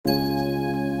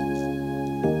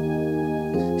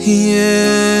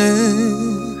Yeah.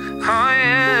 Oh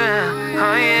yeah,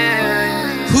 oh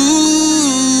yeah. Ooh,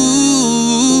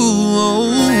 oh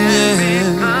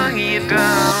yeah.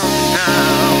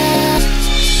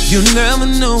 You never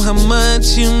know how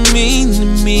much you mean to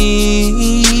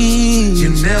me. You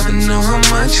never know how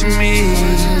much you mean.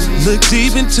 Look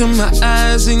deep into my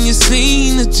eyes and you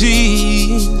seen the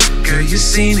G. Girl, you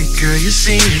seen it, girl, you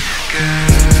seen it, girl.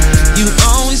 You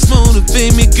always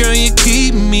motivate me, girl, you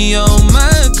keep me on my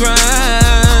grind.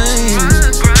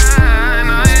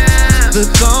 Oh yeah. The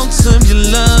thoughts of your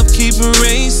love keep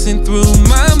racing through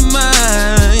my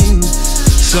mind.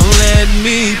 So let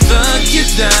me thug you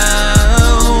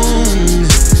down,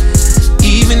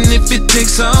 even if it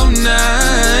takes all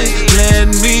night. Let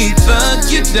me thug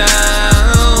you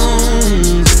down.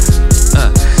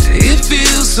 It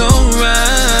feels so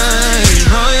right.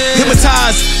 Oh yeah.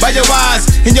 Hypnotized by your eyes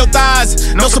and your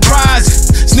thighs, no surprise.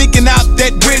 Sneaking out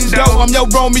that window, I'm your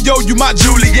Romeo, you my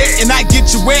Juliet, and I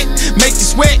get you wet, make you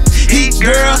sweat. Heat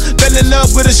girl, fell in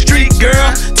love with a street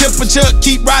girl. Temperature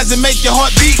keep rising, make your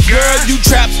heart beat, girl. You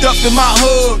trapped up in my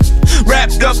hug,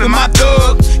 wrapped up in my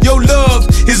thug. Your love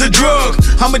is a drug,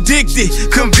 I'm addicted,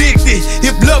 convicted.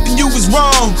 If loving you is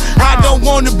wrong, I don't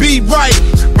wanna be right.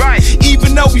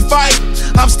 Even though we fight,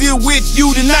 I'm still with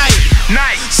you tonight.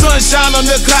 Sunshine on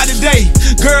the cloudy day,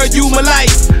 girl, you my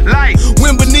light.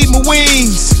 Wind beneath my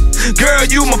wings, girl,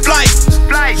 you my flight.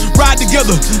 Ride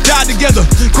together, die together,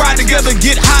 cry together,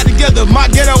 get high together. My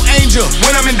ghetto angel,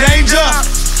 when I'm in danger,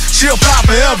 she'll fly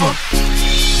forever.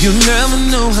 You never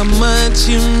know how much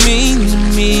you mean to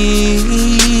me.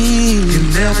 You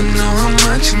never know how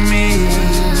much you mean.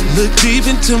 Look deep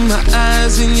into my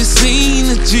eyes and you seen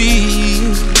the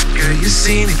G. Girl, you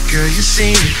seen it, girl, you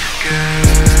seen it, girl.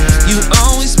 You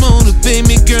always motivate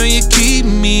me, girl, you keep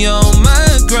me on my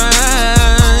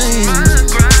grind.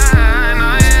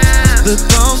 Oh yeah. The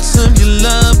thoughts of your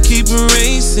love keep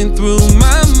racing through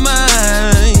my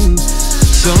mind.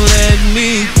 So let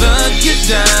me thug you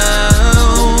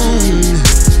down,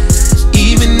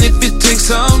 even if it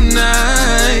takes all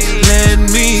night. Let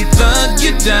me thug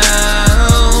you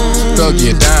down. Thug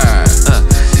you down.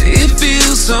 It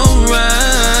feels so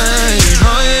right.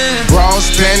 Oh yeah. Bras,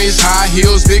 panties, high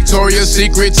heels, Victoria's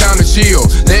Secret, time to chill.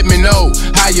 Let me know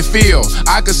how you feel.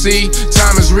 I can see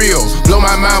time is real. Blow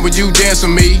my mind when you dance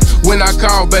with me. When I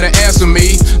call, better answer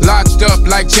me. Locked up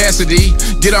like Chastity.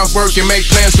 Get off work and make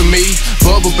plans for me.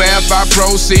 Bubble bath, I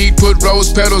proceed. Put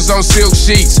rose petals on silk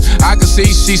sheets. I can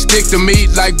see she stick to me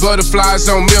like butterflies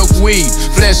on milkweed.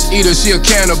 Flesh eater, she a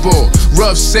cannibal.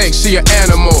 Rough sex, she an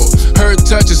animal. Her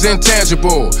touch is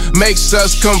intangible, makes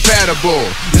us compatible.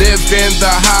 Live in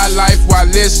the high life while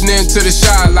listening to the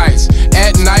shy lights.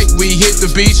 At night we hit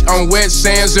the beach on wet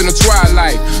sands in the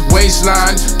twilight.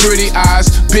 Waistline, pretty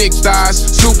eyes, big thighs,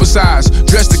 super size.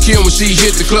 Dressed to kill when she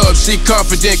hit the club. She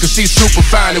confident cause she super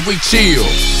fine and we chill.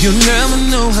 You never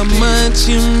know how much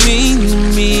you mean to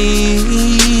me.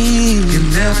 You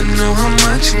never know how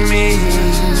much you mean.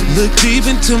 Look deep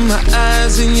into my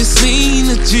eyes and you seen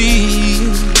the G.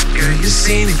 Girl, you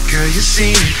seen it, girl, you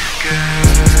seen it,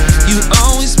 girl. You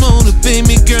always motivate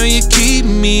me, girl, you keep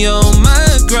me on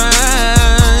my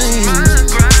grind.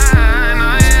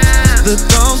 Oh yeah. The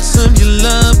thoughts of your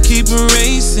love keep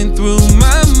racing through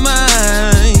my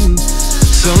mind.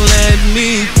 So let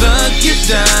me thug you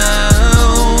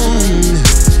down,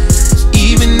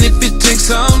 even if it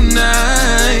takes all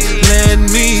night. Let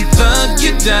me thug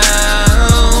you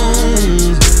down.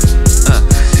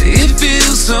 It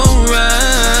feels so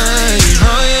right.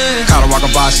 Oh yeah. Caught her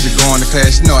walking by, she be going to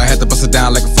class. You know I had to bust her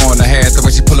down like a phone and a half. The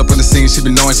way she pull up on the scene, she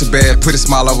be knowing she bad. Put a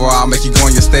smile over her, I'll make you go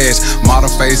in your stash. Model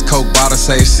face, coke bottle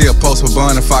safe. She a post with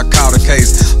bun if I caught a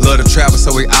case. Love to travel,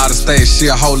 so we out of state.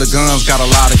 She a hold of guns, got a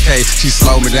lot of case. She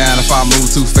slow me down if I move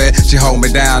too fast. She hold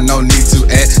me down, no need to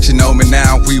act. She know me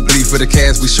now, we bleed for the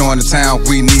cash. We showing the town,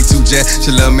 we need to jet.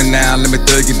 She love me now, let me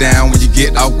thug you down. When you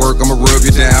get out work, I'ma rub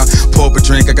you down. Pour up a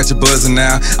drink, I got you buzzing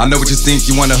now. I know what you think,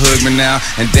 you wanna hug me now.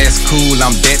 And that's cool,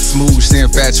 I'm that smooth. She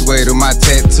infatuated with my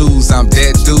tattoos. I'm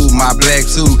that dude, my black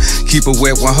too. Keep her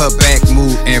wet when her back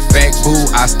move. In fact, boo,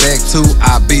 I stack too.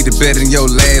 I be the better than your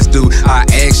last dude. I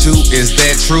ask you, is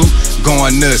that true?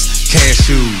 Going nuts,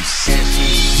 cashews.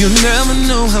 You never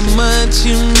know how much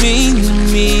you mean to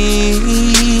me.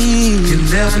 You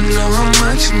never know how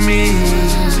much you mean.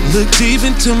 Look deep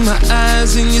into my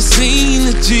eyes and you seen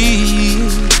the G.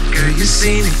 Girl, you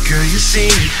seen it, girl, you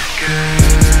seen it, girl.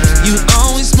 You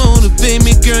always motivate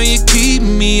me, girl, you keep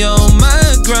me on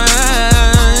my grind.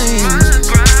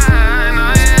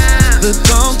 Oh yeah. The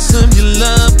thoughts of your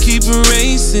love keep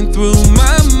racing through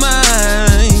my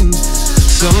mind.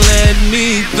 So let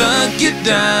me me thug you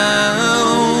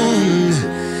down.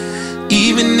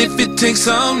 Even if it takes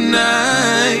all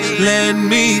night, let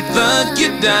me thug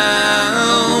you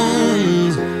down.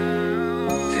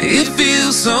 It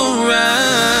feels so